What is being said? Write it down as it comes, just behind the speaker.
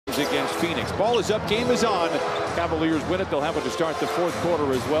against Phoenix. Ball is up, game is on. Cavaliers win it. They'll have it to start the fourth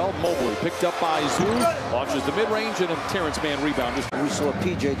quarter as well. Mobley picked up by Zoo, launches the mid-range, and a Terrence Mann rebound. We saw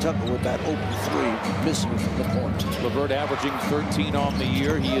P.J. Tucker with that open three, missing from the point. LeVert averaging 13 on the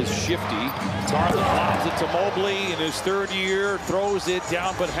year. He is shifty. Garland lobs it to Mobley in his third year, throws it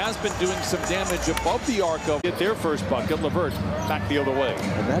down, but has been doing some damage above the arc of get their first bucket. LeVert back the other way.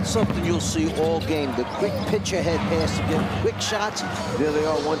 And that's something you'll see all game. The quick pitch ahead pass to get quick shots. There they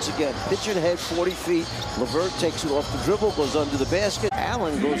are once again. Pitch it ahead 40 feet. LeVert takes it off the dribble, goes under the basket.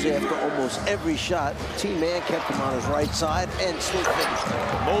 Allen goes after almost every shot. T-Man kept him on his right side and still finished.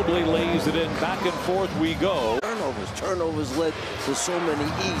 Mobley lays it in. Back and forth we go. Turnovers led to so many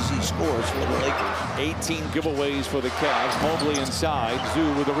easy scores for the Lakers. 18 giveaways for the Cavs. Mobley inside.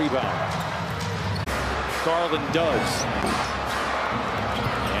 Zoo with a rebound. Garland does.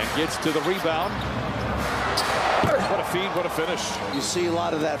 And gets to the rebound. What a feed, what a finish. You see a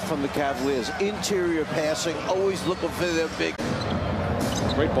lot of that from the Cavaliers. Interior passing, always looking for their big.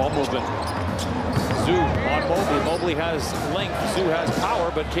 Great ball movement. Zoo on Mobley. Mobley has length. Zoo has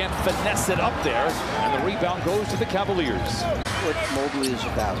power, but can't finesse it up there. And the rebound goes to the Cavaliers. What Mobley is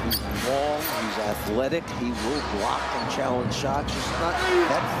about. He's long, he's athletic, he will block and challenge shots. He's not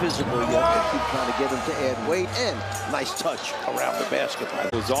that physical yet. They keep trying to get him to add weight, and nice touch around the basket.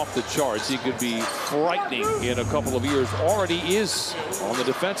 It was off the charts. He could be frightening in a couple of years. Already is on the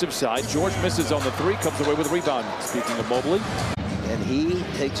defensive side. George misses on the three, comes away with a rebound. Speaking of Mobley. And he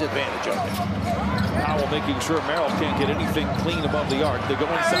takes advantage of it. Powell making sure Merrill can't get anything clean above the arc. They go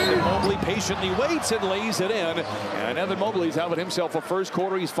inside, and Mobley patiently waits and lays it in. And Evan Mobley's having himself a first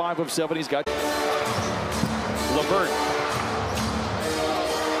quarter. He's 5 of 7. He's got LeVert.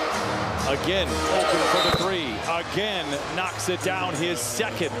 Again, open for the three. Again, knocks it down. His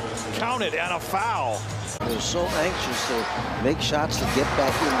second. Count it, and a foul. They're so anxious to make shots to get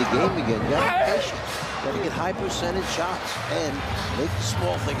back in the game again. You got to be patient. Got to get high percentage shots and make the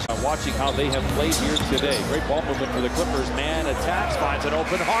small things. Watching how they have played here today. Great ball movement for the Clippers. Man attacks, finds an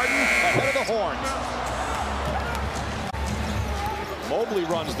open Harden ahead of the horn. Mobley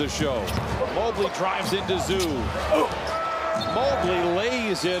runs the show. Mobley drives into Zoo. Mobley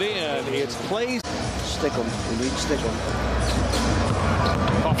lays it in. It's plays. Stick him. We need to stick him.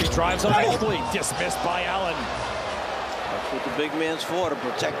 Coffee drives on Mobley. Dismissed by Allen. That's what the big man's for, to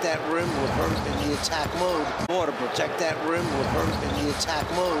protect that rim with her in the attack mode. To protect that rim with her in the attack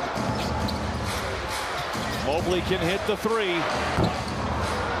mode. Mobley can hit the three.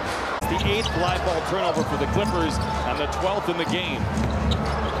 The 8th live ball turnover for the Clippers and the 12th in the game.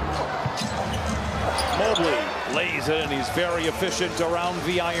 Mobley lays it, and he's very efficient around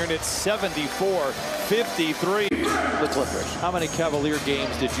the iron. It's 74-53. The Clippers. How many Cavalier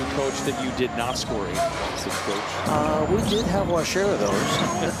games did you coach that you did not score in? Coach? We did have our share of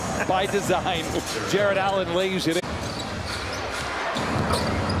those. By design, Jared Allen lays it in.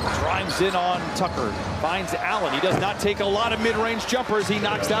 Drives in on Tucker. Finds Allen. He does not take a lot of mid-range jumpers. He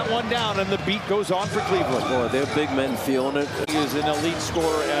knocks that one down, and the beat goes on for Cleveland. Boy, they're big men feeling it. He is an elite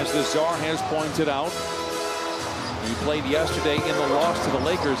scorer, as the Czar has pointed out. He played yesterday in the loss to the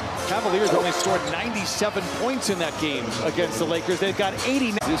Lakers. Cavaliers only scored 97 points in that game against the Lakers. They've got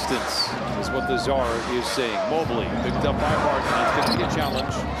 80. Distance is what the Czar is saying. Mobley picked up by Harden. It's going to be a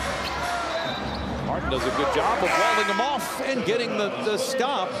challenge. Harden does a good job of walling him off and getting the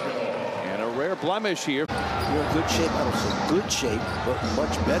stop. And a rare blemish here. You're in good shape. I don't say good shape, but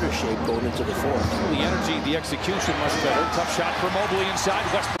much better shape going into the fourth. The energy, the execution much better. Tough shot for Mobley inside.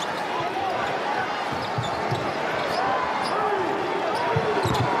 Westbrook.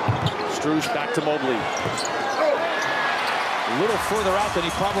 Strus back to Mobley. A little further out than he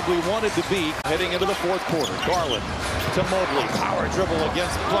probably wanted to be heading into the fourth quarter. Garland to Mobley. Power dribble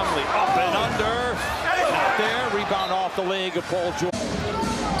against Plumlee. Up and under. Not there. Rebound off the leg of Paul George.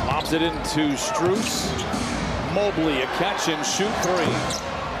 Lobs it into Strus. Mobley, a catch and shoot three.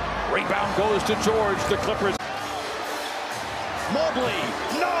 Rebound goes to George. The Clippers. Mobley.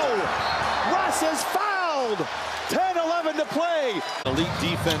 No. Russ is fouled. 10-11 to play. Elite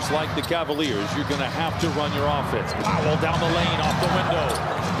defense like the Cavaliers, you're going to have to run your offense. Powell down the lane, off the window.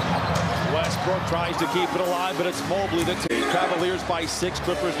 Westbrook tries to keep it alive, but it's Mobley that takes. Cavaliers by 6.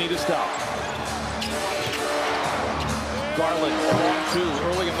 Clippers need to stop. Garland 1-2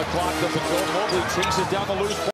 early in the clock. Doesn't go. Mobley chases down the loose ball.